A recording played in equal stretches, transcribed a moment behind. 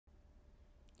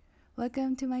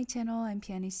Welcome to my channel. I'm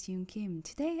pianist Yoon Kim.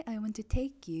 Today I want to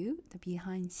take you the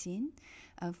behind scene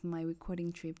of my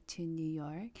recording trip to New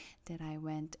York that I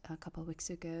went a couple weeks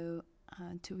ago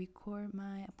to record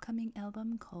my upcoming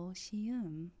album called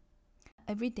Sium.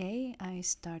 Every day I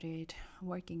started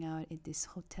working out at this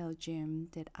hotel gym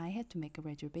that I had to make a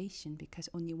reservation because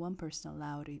only one person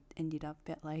allowed. It ended up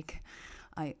that like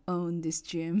I owned this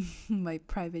gym, my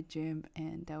private gym,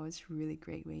 and that was a really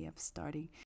great way of starting.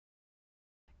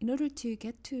 In order to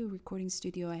get to recording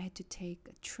studio, I had to take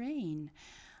a train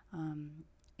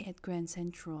at Grand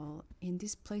Central. And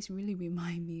this place really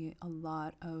reminded me a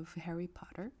lot of Harry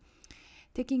Potter.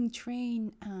 Taking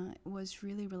train was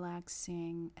really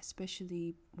relaxing,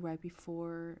 especially right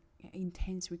before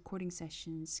intense recording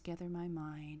sessions. Gather my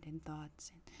mind and thoughts,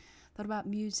 and thought about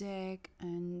music,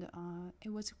 and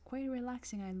it was quite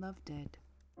relaxing. I loved it.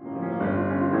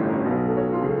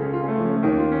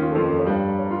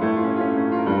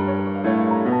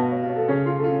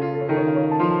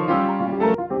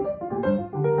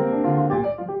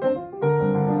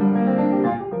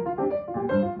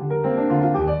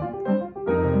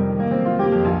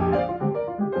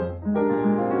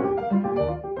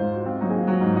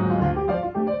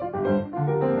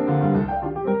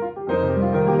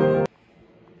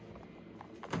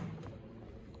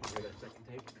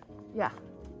 Yeah.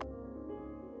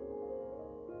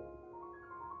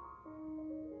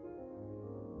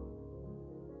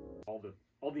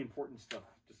 All the important stuff,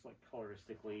 just like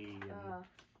coloristically and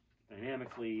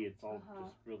dynamically, it's all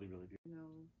just really beautiful.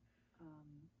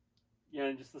 Yeah,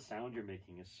 and just the sound you're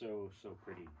making is so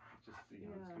pretty. It's just it's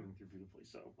coming through beautifully.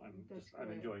 So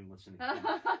I'm enjoying listening.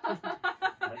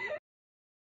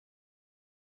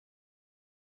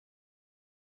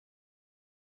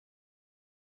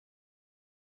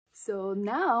 So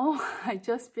now I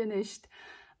just finished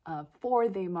a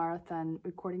 4-day marathon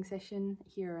recording session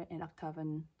here in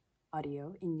Oktavan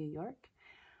Audio in New York.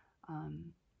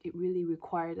 It really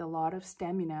required a lot of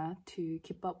stamina to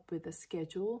keep up with the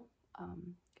schedule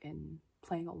and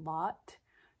playing a lot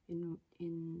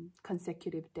in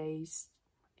consecutive days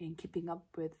and keeping up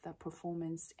with the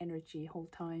performance energy whole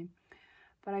time.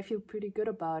 But I feel pretty good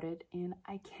about it, and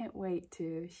I can't wait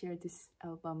to share this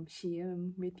album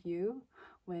Sium with you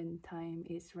when time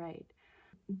is right.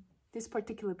 This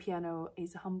particular piano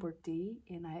is a Hamburg D,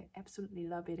 and I absolutely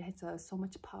love it. It has so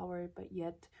much power, but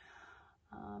yet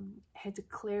has a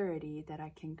clarity that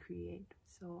I can create.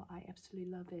 So I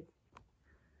absolutely love it.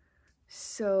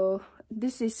 So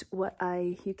this is what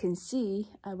you can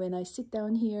see when I sit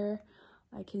down here.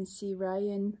 I can see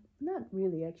Ryan. Not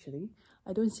really, actually.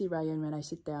 I don't see Ryan when I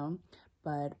sit down,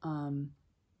 but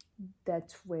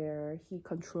that's where he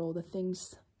controls the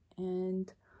things.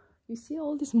 And you see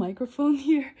all this microphone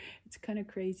here? It's kind of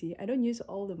crazy. I don't use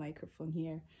all the microphone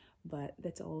here, but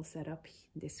that's all set up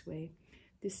this way.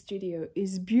 This studio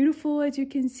is beautiful, as you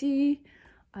can see.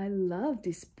 I love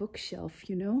this bookshelf,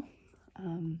 you know.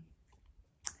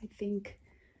 I think,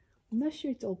 I'm not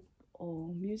sure it's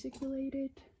all music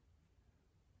related.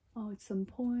 Oh, it's some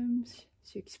poems,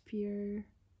 Shakespeare.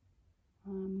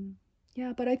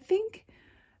 Yeah, but I think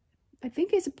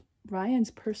it's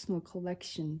Ryan's personal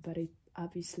collection, but it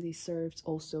obviously serves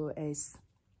also as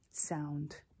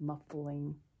sound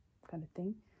muffling kind of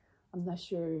thing. I'm not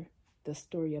sure the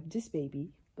story of this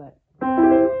baby, but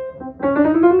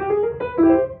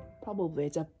probably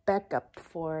it's a backup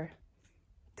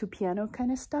to piano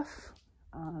kind of stuff.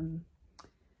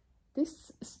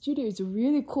 This studio is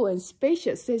really cool and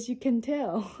spacious, as you can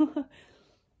tell.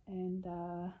 And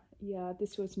yeah,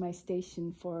 this was my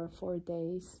station for 4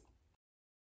 days.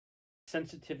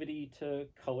 Sensitivity to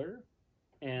color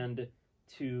and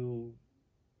to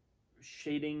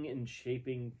shading and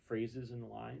shaping phrases and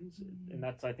lines, and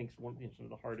that's, I think, one of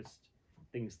the hardest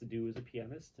things to do as a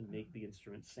pianist, to make the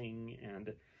instrument sing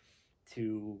and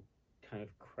to kind of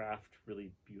craft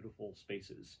really beautiful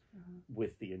spaces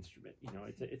with the instrument. You know,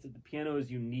 the piano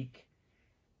is unique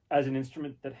as an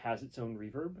instrument that has its own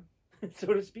reverb,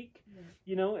 so to speak.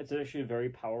 You know, it's actually a very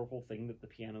powerful thing that the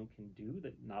piano can do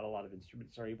that not a lot of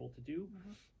instruments are able to do.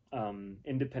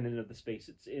 Independent of the space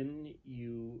it's in,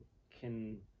 you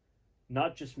can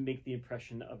not just make the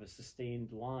impression of a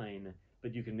sustained line,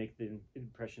 but you can make the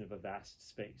impression of a vast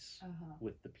space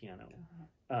with the piano.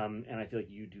 And I feel like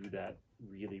you do that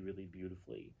really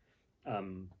beautifully,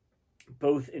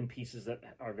 both in pieces that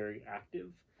are very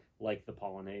active, like the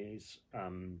Polonaise,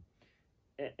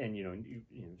 and you know,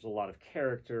 there's a lot of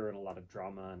character and a lot of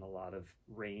drama and a lot of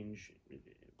range,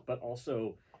 but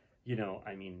also, you know,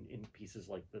 I mean, in pieces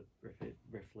like the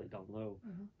Reflet dans l'eau,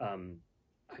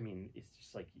 I mean, it's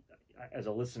just like, as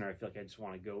a listener, I feel like I just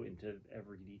want to go into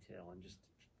every detail and just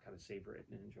kind of savor it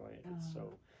and enjoy it. It's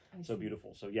so see.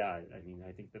 beautiful. So yeah, I mean,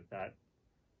 I think that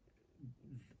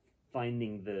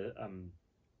finding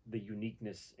the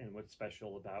uniqueness and what's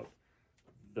special about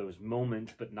those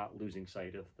moments, but not losing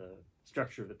sight of the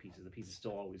structure of the pieces. The pieces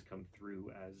still always come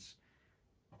through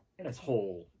as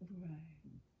whole. Right.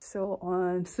 So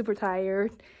I'm super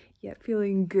tired, yet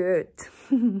feeling good.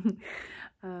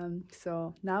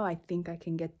 So now I think I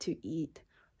can get to eat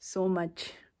so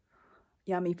much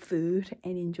yummy food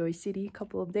and enjoy city a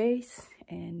couple of days.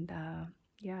 And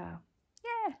yeah,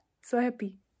 so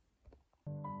happy.